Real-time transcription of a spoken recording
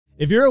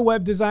If you're a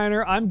web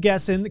designer, I'm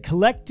guessing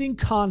collecting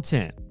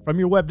content from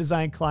your web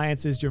design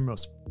clients is your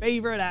most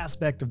favorite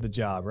aspect of the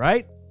job,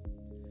 right?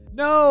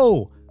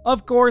 No,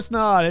 of course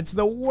not. It's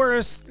the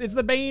worst. It's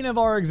the bane of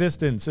our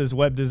existence as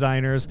web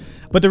designers.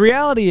 But the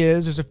reality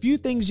is there's a few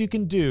things you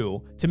can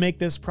do to make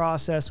this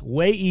process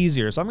way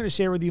easier. So I'm going to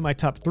share with you my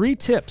top 3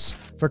 tips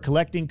for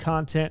collecting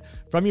content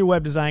from your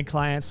web design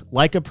clients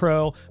like a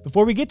pro.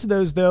 Before we get to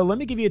those though, let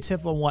me give you a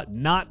tip on what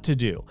not to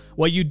do.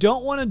 What you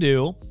don't want to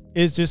do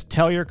is just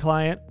tell your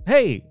client,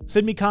 hey,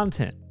 send me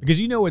content, because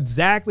you know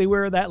exactly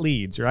where that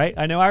leads, right?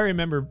 I know I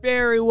remember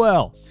very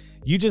well.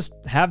 You just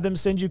have them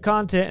send you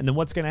content, and then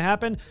what's going to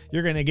happen?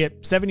 You're going to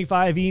get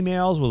 75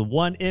 emails with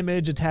one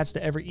image attached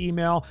to every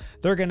email.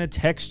 They're going to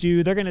text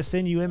you. They're going to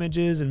send you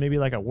images and maybe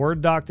like a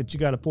Word doc that you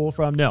got to pull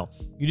from. No,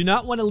 you do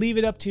not want to leave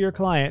it up to your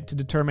client to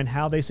determine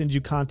how they send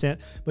you content,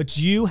 but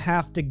you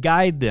have to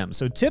guide them.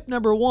 So tip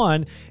number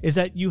 1 is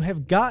that you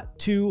have got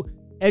to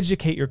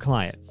educate your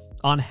client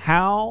on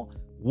how,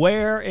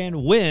 where,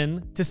 and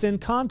when to send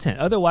content.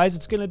 Otherwise,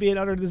 it's going to be an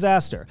utter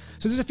disaster.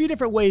 So there's a few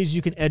different ways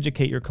you can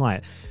educate your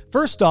client.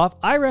 First off,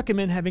 I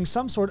recommend having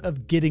some sort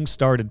of getting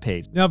started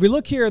page. Now, if you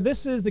look here,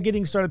 this is the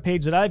getting started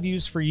page that I've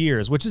used for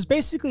years, which is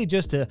basically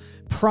just to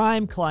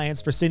prime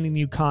clients for sending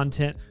you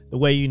content the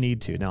way you need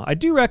to. Now, I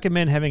do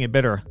recommend having a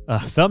better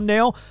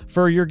thumbnail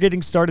for your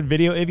getting started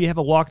video if you have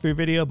a walkthrough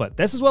video, but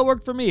this is what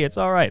worked for me. It's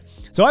all right.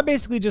 So I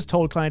basically just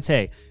told clients,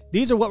 hey,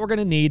 these are what we're going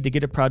to need to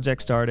get a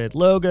project started: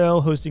 logo,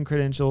 hosting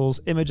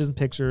credentials, images and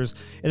pictures.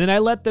 And then I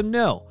let them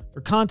know for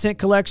content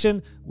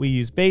collection, we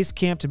use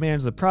Basecamp to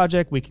manage the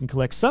project. We can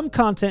collect some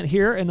content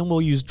here, and then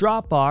we'll use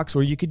Dropbox,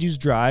 or you could use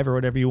Drive or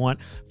whatever you want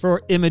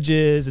for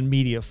images and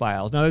media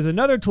files. Now, there's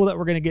another tool that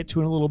we're going to get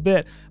to in a little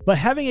bit, but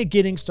having a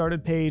getting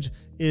started page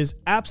is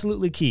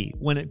absolutely key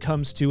when it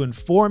comes to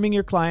informing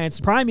your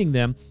clients, priming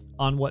them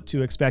on what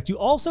to expect. You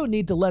also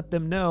need to let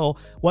them know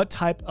what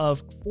type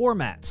of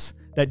formats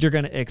that you're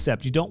going to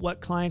accept. You don't want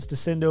clients to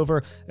send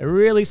over a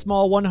really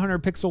small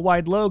 100 pixel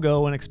wide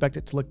logo and expect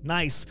it to look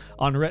nice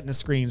on retina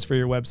screens for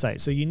your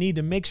website. So you need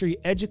to make sure you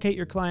educate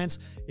your clients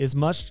as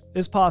much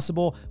as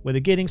possible with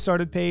a getting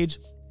started page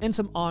and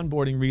some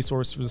onboarding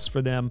resources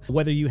for them.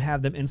 Whether you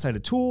have them inside a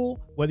tool,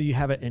 whether you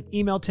have it in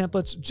email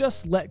templates,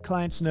 just let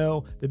clients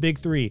know the big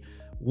 3: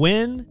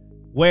 when,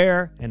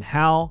 where, and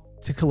how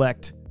to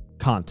collect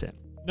content.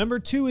 Number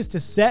 2 is to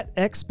set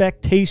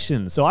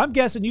expectations. So I'm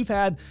guessing you've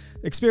had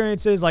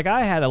experiences like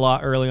I had a lot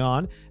early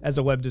on as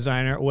a web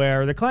designer,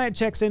 where the client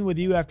checks in with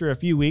you after a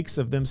few weeks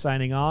of them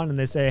signing on and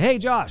they say, hey,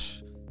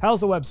 Josh,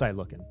 how's the website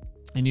looking?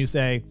 And you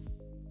say,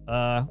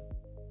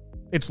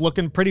 it's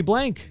looking pretty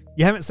blank.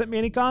 You haven't sent me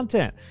any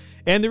content.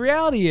 And the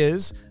reality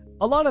is,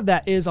 a lot of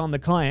that is on the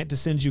client to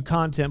send you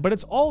content, but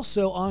it's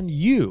also on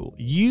you.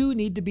 You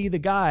need to be the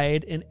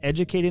guide in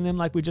educating them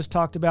like we just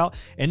talked about,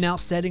 and now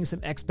setting some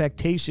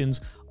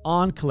expectations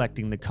on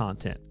collecting the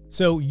content.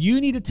 So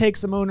you need to take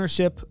some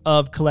ownership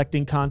of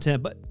collecting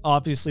content, but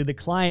obviously the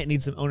client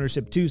needs some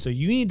ownership too. So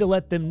you need to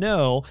let them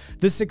know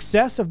the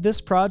success of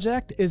this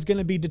project is going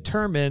to be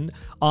determined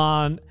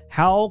on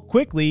how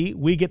quickly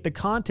we get the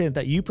content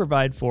that you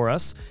provide for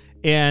us,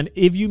 and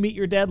if you meet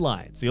your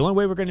deadlines. The only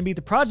way we're going to meet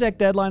the project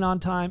deadline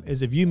on time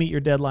is if you meet your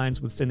deadlines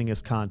with sending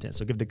us content.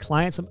 So give the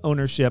client some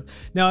ownership.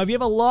 Now, if you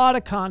have a lot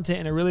of content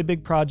in a really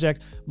big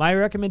project, my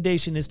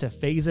recommendation is to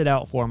phase it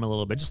out for them a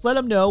little bit. Just let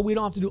them know we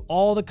don't have to do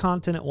all the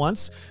content at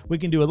once. We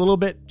can do a little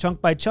bit chunk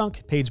by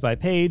chunk, page by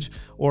page,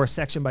 or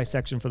section by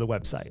section for the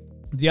website.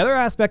 The other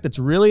aspect that's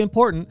really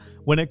important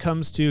when it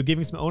comes to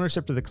giving some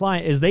ownership to the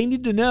client is they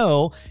need to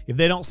know if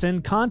they don't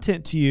send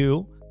content to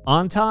you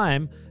on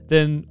time,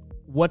 then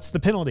what's the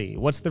penalty?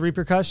 What's the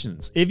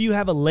repercussions? If you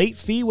have a late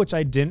fee, which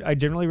I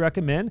generally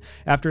recommend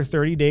after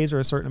 30 days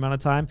or a certain amount of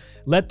time,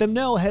 let them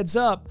know, heads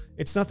up,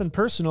 it's nothing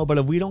personal, but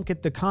if we don't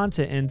get the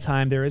content in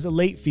time, there is a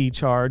late fee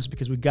charge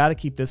because we got to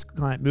keep this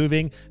client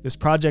moving, this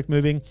project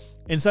moving.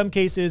 In some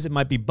cases, it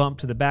might be bumped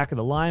to the back of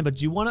the line,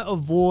 but you want to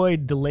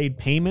avoid delayed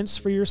payments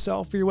for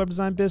yourself, for your web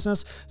design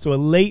business. So a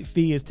late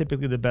fee is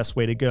typically the best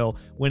way to go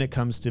when it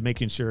comes to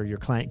making sure your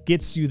client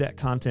gets you that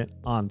content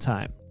on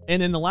time.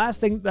 And then the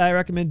last thing that I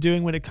recommend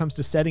doing when it comes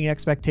to setting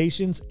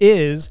expectations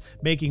is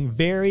making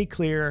very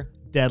clear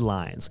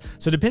deadlines.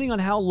 So depending on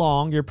how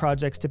long your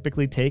projects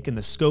typically take and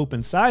the scope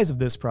and size of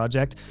this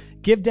project,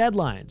 give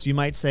deadlines. You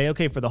might say,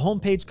 okay, for the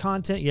homepage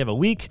content, you have a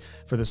week.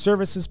 For the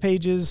services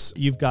pages,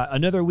 you've got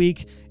another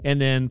week.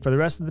 And then for the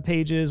rest of the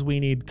pages, we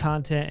need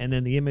content and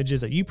then the images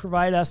that you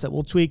provide us that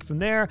we'll tweak from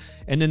there.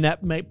 And then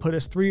that might put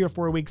us 3 or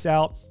 4 weeks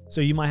out. So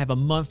you might have a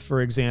month,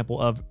 for example,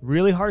 of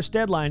really harsh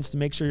deadlines to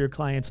make sure your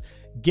clients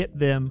get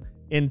them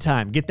in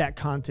time, get that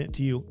content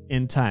to you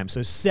in time.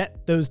 So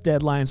set those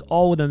deadlines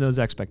all within those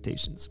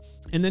expectations.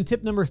 And then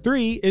tip number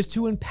 3 is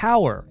to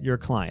empower your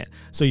client.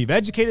 So you've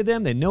educated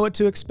them, they know what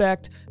to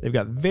expect, they've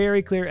got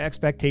very clear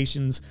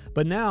expectations,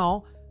 but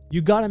now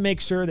you got to make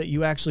sure that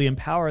you actually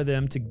empower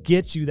them to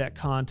get you that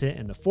content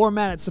in the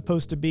format it's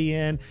supposed to be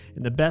in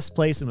the best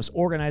place and most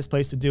organized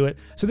place to do it.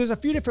 So there's a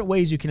few different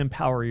ways you can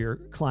empower your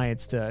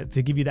clients to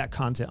give you that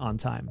content on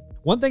time.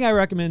 One thing I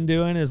recommend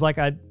doing is, like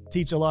I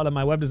teach a lot of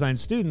my web design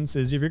students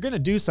is if you're going to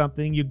do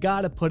something, you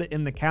got to put it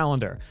in the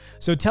calendar.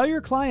 So tell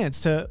your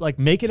clients to like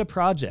make it a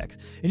project,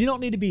 and you don't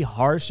need to be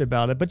harsh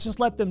about it, but just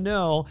let them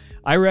know,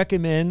 I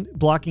recommend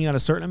blocking out a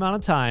certain amount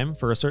of time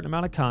for a certain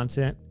amount of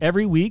content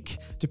every week,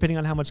 depending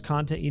on how much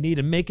content you need,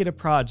 and make it a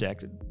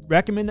project.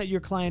 Recommend that your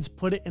clients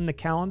put it in the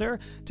calendar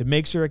to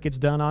make sure it gets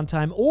done on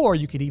time, or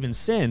you could even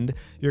send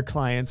your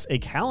clients a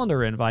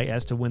calendar invite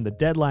as to when the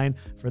deadline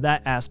for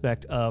that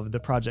aspect of the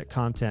project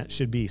content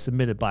should be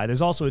submitted by.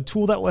 There's also a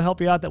tool that will help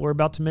you out that we're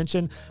about to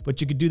mention, but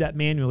you could do that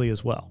manually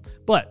as well.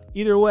 But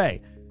either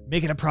way,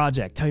 make it a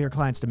project. Tell your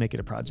clients to make it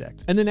a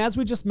project. And then as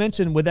we just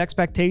mentioned with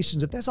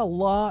expectations, if there's a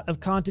lot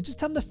of content, just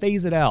tell them to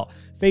phase it out.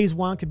 Phase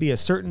one could be a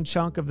certain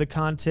chunk of the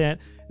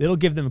content. It'll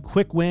give them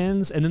quick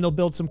wins, and then they'll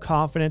build some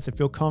confidence and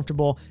feel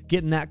comfortable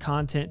getting that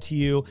content to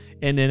you.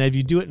 And then if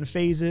you do it in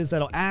phases,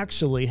 that'll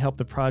actually help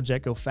the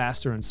project go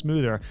faster and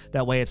smoother.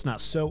 That way it's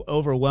not so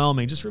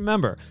overwhelming. Just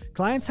remember,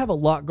 clients have a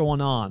lot going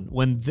on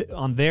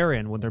on their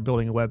end when they're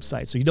building a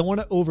website. So you don't want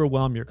to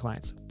overwhelm your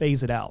clients.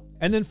 Phase it out.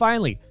 And then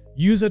finally,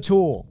 use a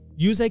tool.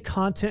 Use a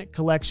content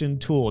collection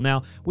tool.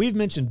 Now, we've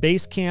mentioned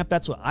Basecamp.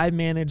 That's what I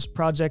manage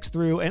projects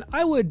through, and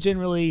I would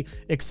generally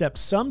accept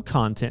some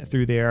content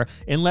through there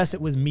unless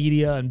it was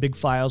media and big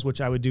files, which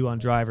I would do on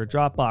Drive or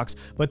Dropbox.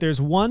 But there's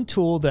one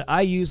tool that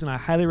I use and I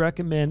highly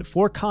recommend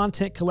for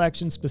content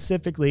collection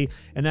specifically,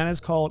 and that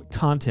is called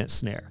Content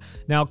Snare.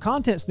 Now,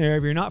 Content Snare,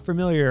 if you're not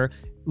familiar,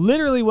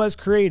 literally was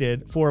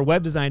created for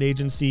web design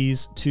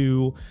agencies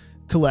to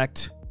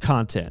collect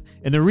content.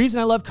 And the reason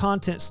I love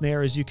Content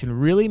Snare is you can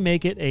really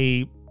make it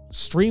a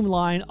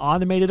streamlined,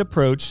 automated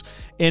approach,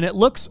 and it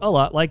looks a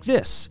lot like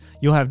this.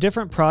 You'll have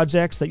different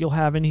projects that you'll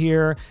have in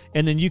here,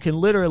 and then you can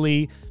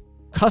literally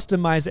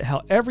customize it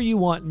however you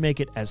want and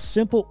make it as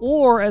simple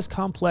or as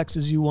complex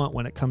as you want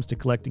when it comes to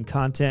collecting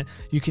content.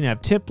 You can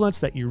have templates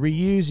that you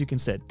reuse. You can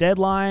set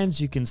deadlines.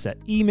 You can set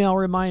email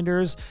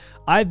reminders.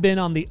 I've been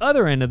on the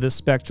other end of this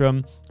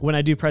spectrum. When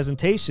I do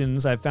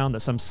presentations, I've found that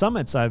some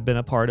summits I've been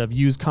a part of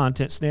use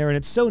Content Snare, and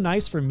it's so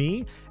nice for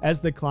me as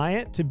the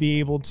client to be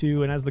able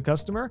to, and as the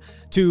customer,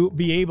 to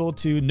be able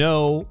to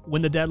know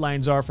when the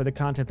deadlines are for the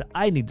content that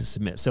I need to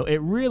submit. So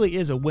it really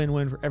is a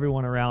win-win for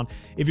everyone around.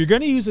 If you're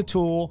going to use a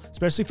tool,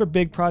 especially for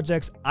big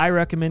projects, I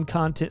recommend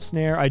Content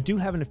Snare. I do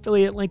have an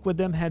affiliate link with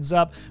them, heads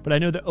up, but I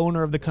know the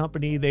owner of the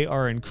company, they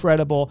are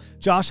incredible.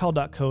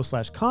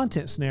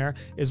 joshhall.co/Content Snare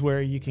is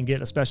where you can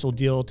get a special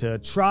deal to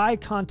try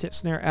Content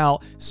Snare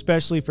out,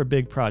 especially for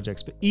big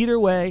projects. But either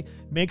way,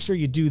 make sure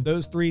you do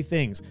those three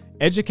things.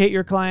 Educate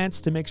your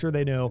clients to make sure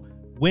they know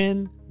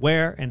when,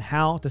 where, and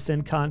how to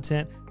send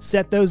content.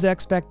 Set those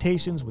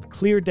expectations with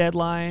clear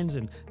deadlines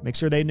and make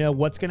sure they know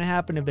what's going to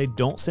happen if they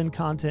don't send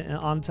content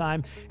on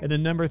time. And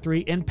then number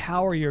three,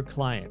 empower your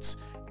clients.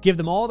 Give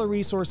them all the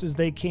resources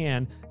they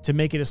can to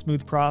make it a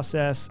smooth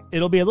process.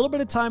 It'll be a little bit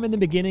of time in the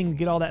beginning to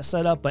get all that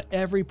set up, but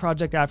every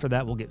project after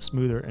that will get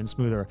smoother and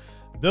smoother.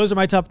 Those are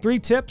my top 3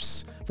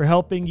 tips for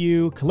helping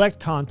you collect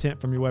content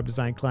from your web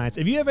design clients.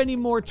 If you have any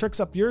more tricks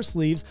up your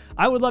sleeves,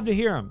 I would love to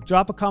hear them.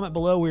 Drop a comment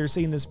below where you're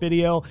seeing this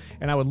video,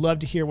 and I would love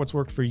to hear what's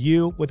worked for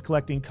you with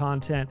collecting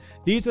content.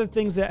 These are the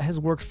things that has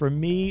worked for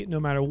me, no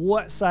matter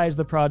what size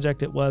the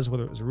project it was,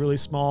 whether it was really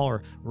small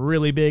or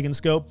really big in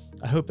scope.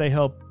 I hope they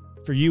help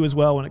for you as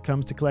well when it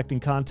comes to collecting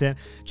content.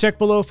 Check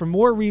below for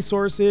more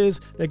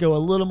resources that go a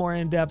little more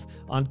in depth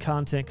on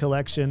content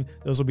collection.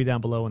 Those will be down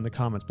below in the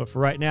comments. But for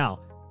right now,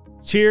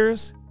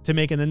 cheers to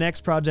making the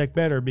next project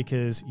better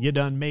because you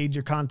done made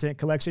your content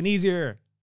collection easier.